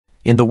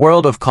In the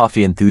world of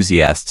coffee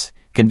enthusiasts,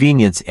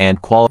 convenience and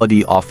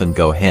quality often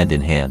go hand in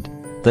hand.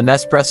 The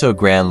Nespresso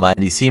Gran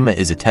Lattissima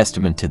is a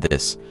testament to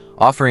this,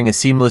 offering a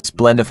seamless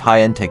blend of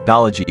high-end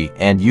technology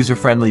and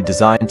user-friendly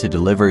design to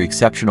deliver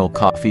exceptional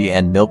coffee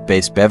and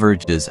milk-based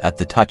beverages at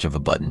the touch of a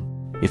button.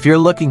 If you're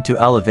looking to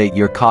elevate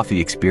your coffee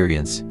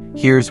experience,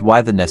 here's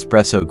why the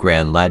Nespresso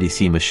Gran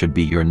Lattissima should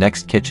be your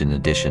next kitchen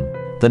addition.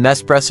 The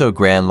Nespresso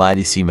Gran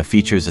Lattissima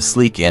features a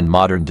sleek and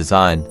modern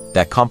design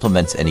that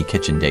complements any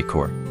kitchen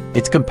decor.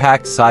 Its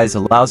compact size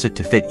allows it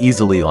to fit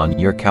easily on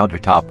your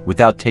countertop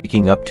without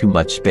taking up too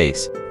much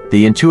space.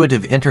 The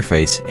intuitive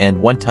interface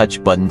and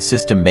one-touch button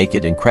system make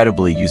it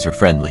incredibly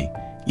user-friendly,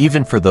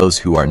 even for those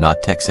who are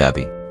not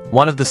tech-savvy.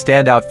 One of the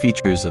standout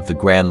features of the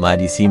Gran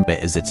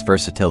Lattissima is its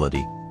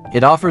versatility.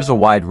 It offers a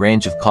wide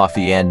range of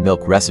coffee and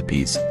milk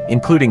recipes,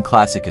 including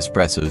classic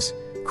espressos,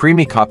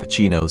 creamy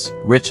cappuccinos,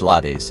 rich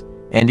lattes,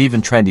 and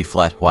even trendy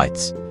flat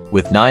whites.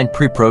 With 9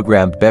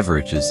 pre-programmed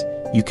beverages,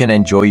 you can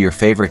enjoy your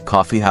favorite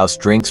coffeehouse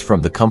drinks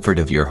from the comfort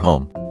of your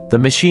home. The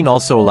machine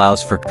also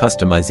allows for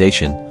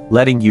customization,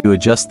 letting you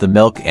adjust the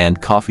milk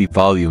and coffee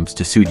volumes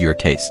to suit your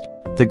taste.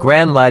 The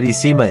Gran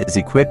Lattissima is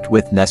equipped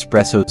with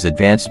Nespresso's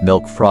advanced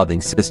milk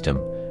frothing system,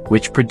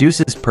 which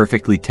produces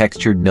perfectly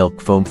textured milk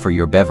foam for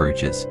your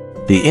beverages.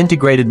 The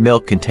integrated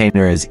milk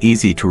container is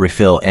easy to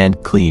refill and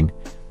clean,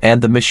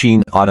 and the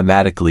machine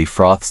automatically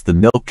froths the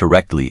milk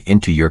directly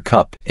into your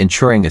cup,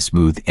 ensuring a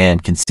smooth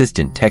and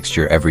consistent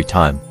texture every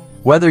time.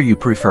 Whether you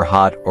prefer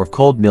hot or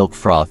cold milk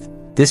froth,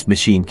 this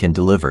machine can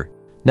deliver.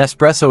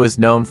 Nespresso is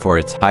known for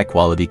its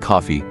high-quality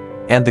coffee,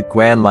 and the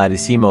Gran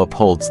Lattissima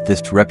upholds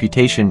this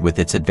reputation with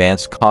its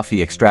advanced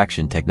coffee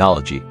extraction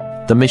technology.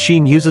 The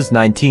machine uses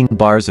 19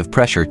 bars of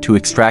pressure to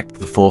extract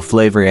the full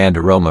flavor and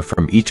aroma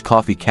from each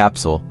coffee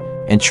capsule,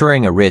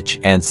 ensuring a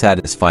rich and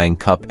satisfying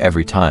cup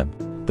every time.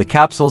 The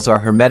capsules are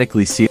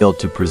hermetically sealed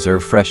to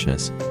preserve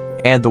freshness,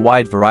 and the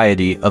wide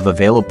variety of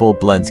available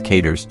blends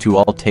caters to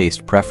all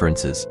taste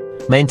preferences.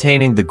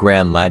 Maintaining the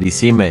Gran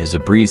Lattissima is a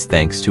breeze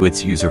thanks to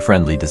its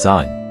user-friendly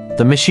design.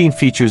 The machine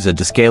features a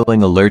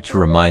descaling alert to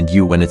remind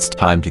you when it's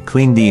time to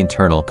clean the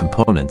internal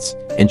components,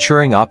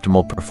 ensuring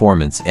optimal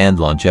performance and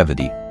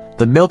longevity.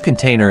 The milk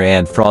container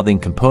and frothing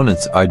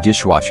components are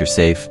dishwasher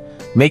safe,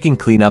 making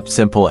cleanup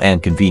simple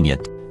and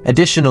convenient.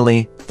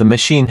 Additionally, the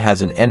machine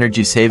has an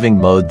energy-saving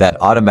mode that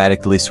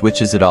automatically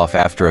switches it off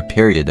after a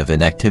period of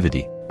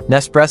inactivity.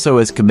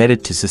 Nespresso is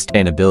committed to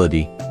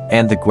sustainability,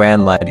 and the Gran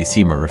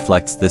Lattissima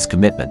reflects this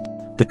commitment.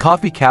 The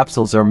coffee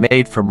capsules are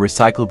made from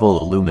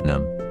recyclable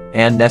aluminum,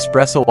 and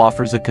Nespresso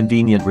offers a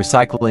convenient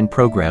recycling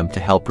program to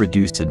help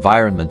reduce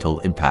environmental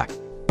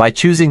impact. By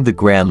choosing the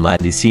Gran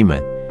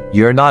Lattissima,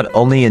 you're not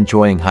only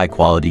enjoying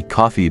high-quality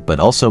coffee but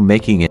also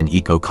making an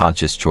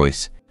eco-conscious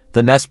choice.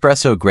 The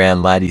Nespresso Gran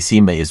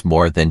Lattissima is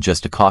more than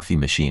just a coffee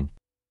machine.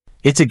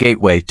 It's a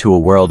gateway to a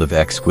world of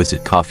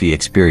exquisite coffee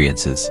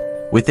experiences.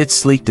 With its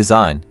sleek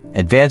design,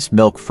 advanced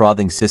milk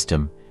frothing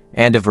system,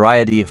 and a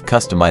variety of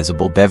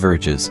customizable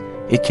beverages,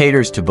 it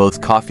caters to both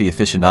coffee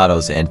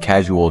aficionados and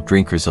casual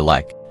drinkers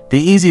alike. The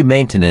easy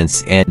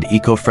maintenance and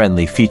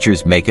eco-friendly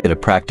features make it a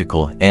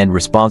practical and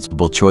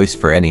responsible choice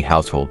for any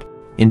household.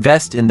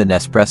 Invest in the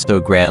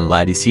Nespresso Gran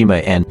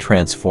Lattissima and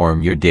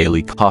transform your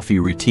daily coffee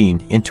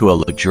routine into a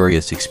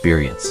luxurious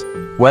experience.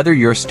 Whether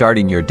you're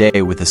starting your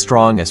day with a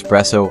strong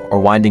espresso or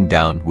winding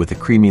down with a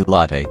creamy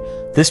latte,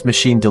 this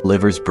machine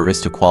delivers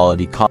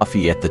barista-quality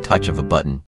coffee at the touch of a button.